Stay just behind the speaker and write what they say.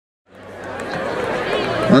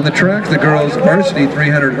On the track, the girls' varsity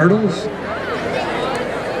 300 hurdles.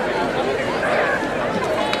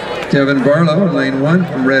 Devin Barlow in lane 1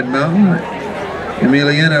 from Red Mountain.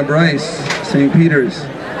 Emiliana Bryce, St. Peter's,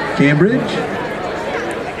 Cambridge.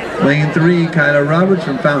 Lane 3, Kyla Roberts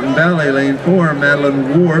from Fountain Valley. Lane 4,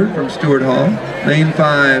 Madeline Ward from Stewart Hall. Lane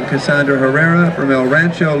 5, Cassandra Herrera from El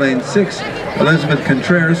Rancho. Lane 6, Elizabeth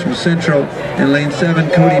Contreras from Central. And lane 7,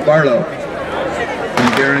 Cody Barlow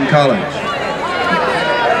from Barron College.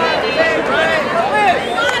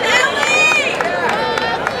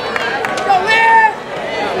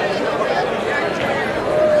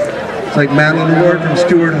 It's like Madeline Ward from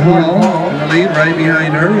Stewart Hall in the lead. Right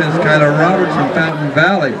behind her is Kyla Roberts from Fountain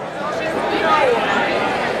Valley.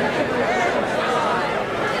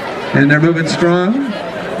 And they're moving strong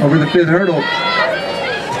over the 5th hurdle.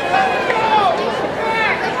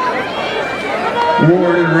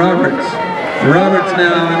 Ward and Roberts. Roberts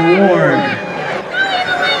now and Ward.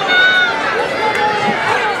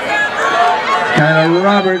 Kyla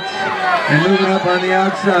Roberts and moving up on the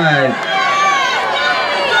outside.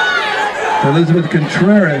 Elizabeth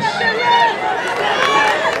Contreras.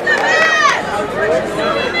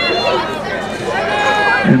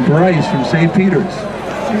 And Bryce from St. Peter's.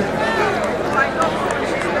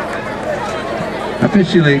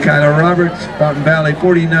 Officially, Kyla Roberts, Fountain Valley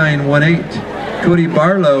 49.18. Cody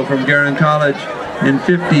Barlow from Barron College in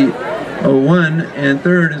 50.01. And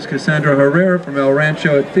 3rd is Cassandra Herrera from El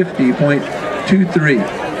Rancho at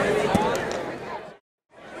 50.23.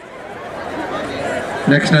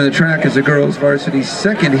 Next on the track is the girls' varsity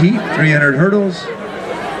 2nd heat, 300 hurdles.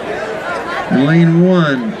 In lane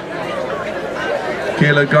 1,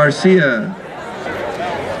 Kayla Garcia.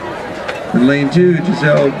 In lane 2,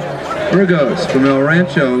 Giselle Burgos from El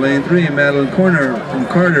Rancho. Lane 3, Madeline Corner from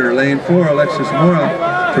Carter. Lane 4, Alexis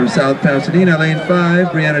Mora from South Pasadena. Lane 5,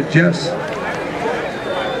 Brianna Jeffs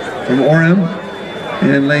from Orem.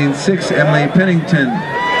 And lane 6, Emily Pennington.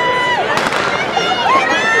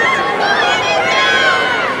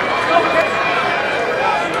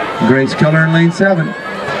 Grace Keller in lane 7.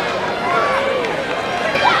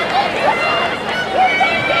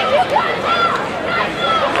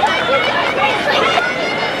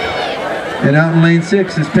 And out in lane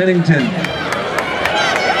 6 is Pennington.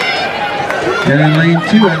 And in lane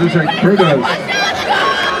 2, it looks like Burgos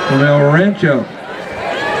from El Rancho.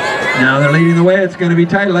 Now they're leading the way. It's going to be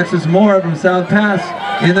tight. Alexis Mora from South Pass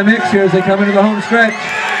in the mix here as they come into the home stretch.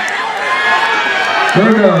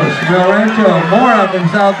 Burgos from El Rancho, Mora from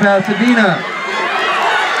South Pasadena.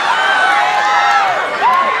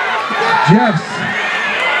 Jeffs.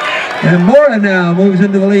 And Mora now moves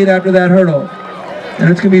into the lead after that hurdle. And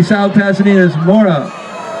it's going to be South Pasadena's Mora.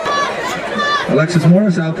 Alexis Mora,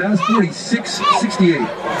 South Pass, 46.68.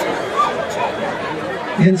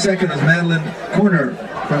 In 2nd is Madeline Corner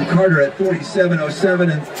from Carter at 47.07.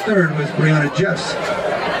 And 3rd was Brianna Jeffs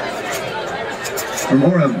from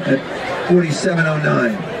Orem at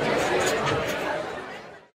 47.09.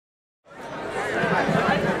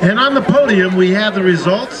 And on the podium, we have the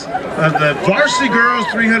results of the Varsity Girls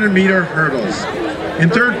 300-meter hurdles. In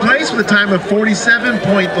 3rd place with a time of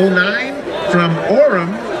 47.09 from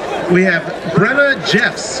Orem, we have Brenna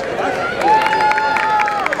Jeffs.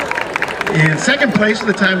 In 2nd place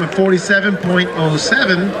with a time of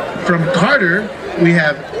 47.07 from Carter, we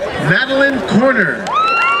have Madeline Corner.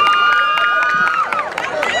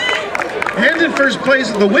 And in 1st place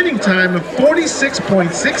with a winning time of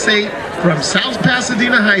 46.68 from South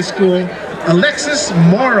Pasadena High School, Alexis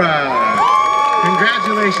Mora.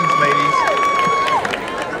 Congratulations, ladies.